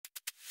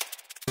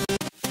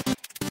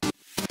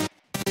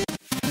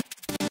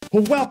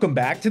Well, welcome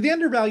back to the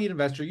Undervalued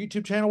Investor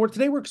YouTube channel, where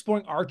today we're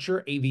exploring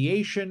Archer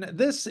Aviation.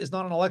 This is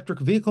not an electric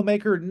vehicle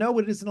maker. No,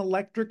 it is an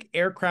electric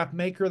aircraft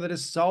maker that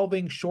is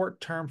solving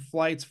short-term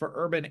flights for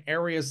urban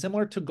areas,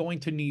 similar to going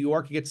to New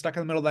York. You get stuck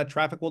in the middle of that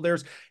traffic. Well,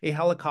 there's a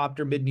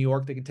helicopter mid-New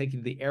York that can take you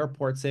to the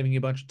airport, saving you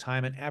a bunch of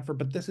time and effort.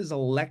 But this is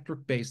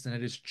electric-based, and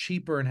it is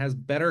cheaper and has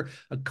better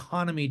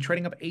economy,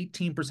 trading up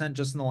 18%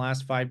 just in the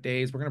last 5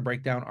 days. We're going to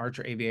break down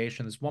Archer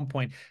Aviation, this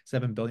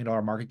 $1.7 billion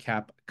market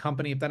cap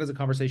company. If that is a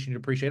conversation you'd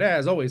appreciate,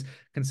 as always,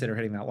 consider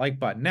hitting that like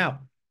button.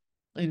 Now,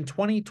 in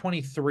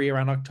 2023,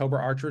 around October,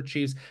 Archer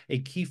achieves a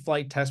key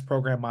flight test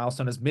program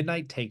milestone as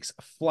Midnight takes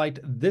flight.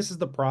 This is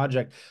the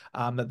project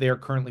that they are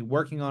currently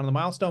working on. The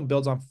milestone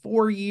builds on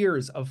 4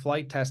 years of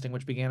flight testing,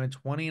 which began in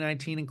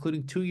 2019,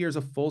 including 2 years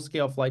of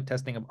full-scale flight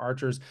testing of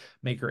Archer's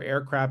maker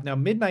aircraft. Now,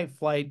 Midnight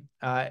Flight,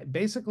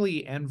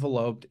 basically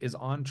enveloped, is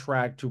on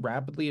track to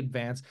rapidly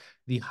advance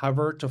the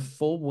hover to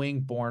full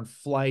wing-borne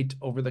flight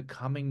over the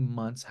coming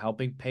months,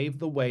 helping pave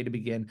the way to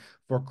begin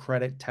for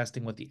credit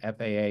testing with the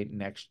FAA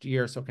next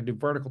year. So it can do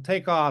vertical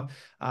takeoff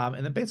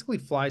and then basically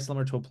fly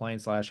similar to a plane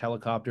 /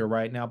 helicopter.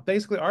 Right now,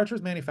 basically, Archer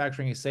is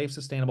manufacturing a safe,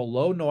 sustainable,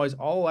 low noise,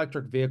 all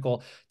electric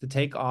vehicle to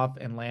take off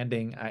and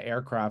landing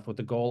aircraft, with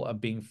the goal of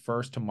being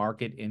first to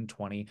market in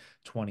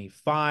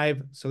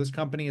 2025. So this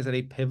company is at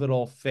a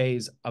pivotal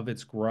phase of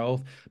its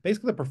growth.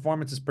 Basically, the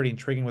performance is pretty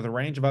intriguing, with a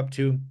range of up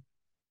to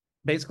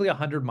basically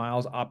 100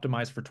 miles,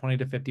 optimized for 20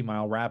 to 50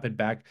 mile rapid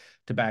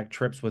back-to-back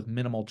trips with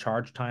minimal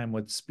charge time,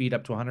 with speed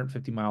up to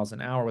 150 miles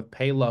an hour, with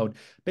payload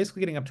basically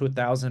getting up to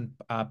 1,000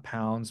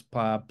 pounds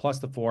plus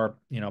the four,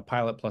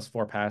 pilot plus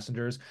 4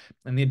 passengers.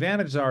 And the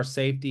advantages are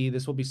safety.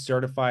 This will be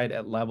certified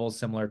at levels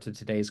similar to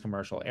today's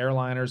commercial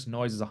airliners.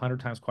 Noise is 100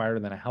 times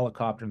quieter than a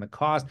helicopter, and the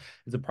cost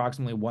is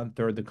approximately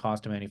 1/3 the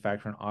cost to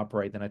manufacture and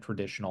operate than a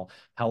traditional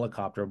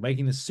helicopter,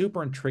 making this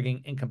super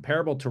intriguing and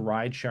comparable to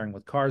ride sharing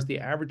with cars. The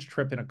average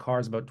trip in a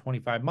car is about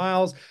 25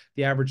 miles.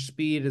 The average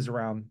speed is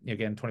around,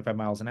 again, 25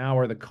 miles an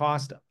hour. The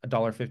cost,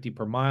 $1.50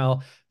 per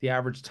mile. The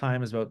average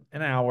time is about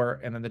an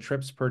hour. And then the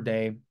trips per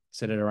day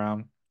sit at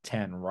around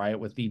 10, right?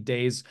 With the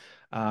days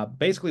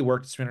basically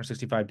worked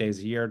 365 days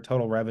a year.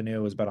 Total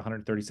revenue is about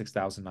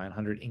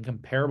 136,900.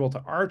 Incomparable to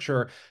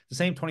Archer, the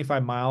same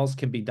 25 miles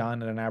can be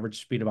done at an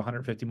average speed of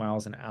 150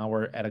 miles an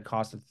hour at a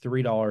cost of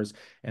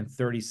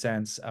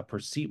 $3.30 per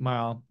seat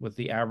mile, with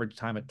the average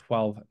time at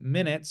 12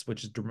 minutes,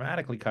 which is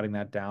dramatically cutting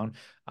that down.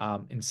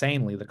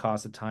 Insanely, the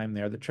cost of time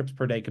there. The trips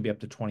per day could be up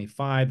to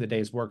 25. The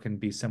day's work can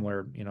be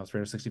similar,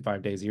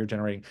 365 days a year,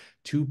 generating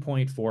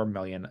 $2.4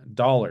 million.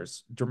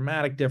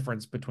 Dramatic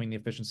difference between the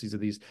efficiencies of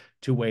these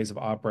two ways of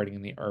operating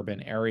in the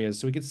urban areas.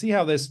 So we can see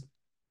how this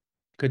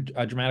could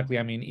dramatically,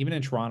 even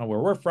in Toronto, where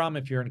we're from,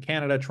 if you're in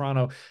Canada,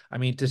 Toronto,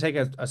 to take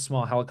a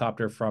small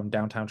helicopter from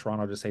downtown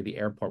Toronto to, say, the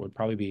airport would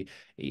probably be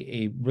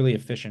a really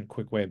efficient,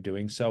 quick way of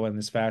doing so in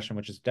this fashion,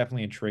 which is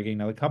definitely intriguing.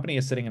 Now, the company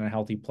is sitting in a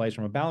healthy place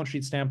from a balance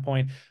sheet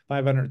standpoint,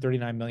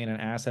 $539 million in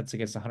assets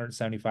against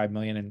 $175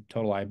 million in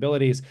total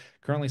liabilities,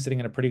 currently sitting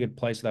in a pretty good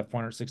place with that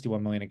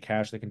 $461 million in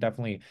cash. They can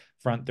definitely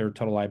front their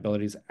total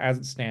liabilities as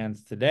it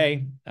stands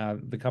today.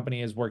 The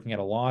company is working at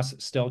a loss.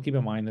 Still, keep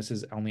in mind, this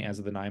is only as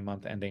of the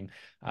 9-month ending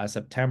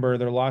September.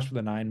 Their loss for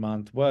the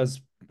 9-month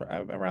was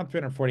around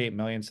 $348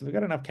 million. So they've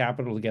got enough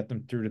capital to get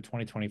them through to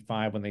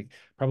 2025, when they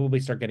probably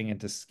start getting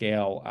into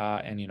scale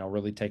and,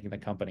 really taking the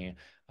company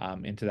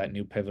into that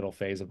new pivotal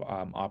phase of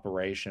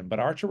operation. But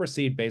Archer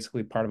received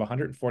basically part of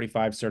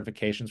 145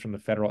 certifications from the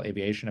Federal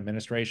Aviation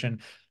Administration.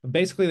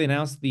 Basically, they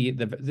announced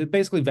it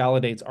basically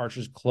validates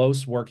Archer's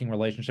close working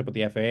relationship with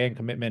the FAA and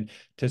commitment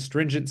to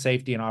stringent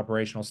safety and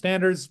operational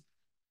standards.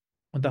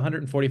 With the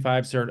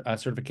 145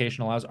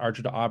 certification allows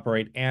Archer to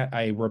operate at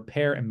a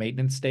repair and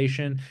maintenance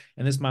station,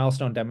 and this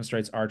milestone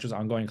demonstrates Archer's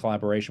ongoing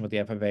collaboration with the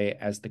FAA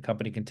as the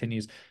company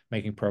continues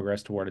making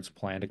progress toward its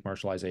plan to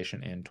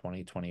commercialization in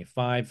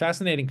 2025.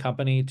 Fascinating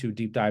company to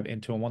deep dive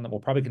into, and one that will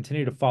probably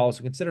continue to follow,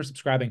 so consider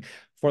subscribing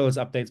for those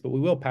updates. But we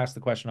will pass the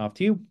question off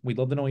to you. We'd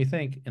love to know what you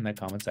think in that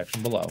comment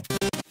section below.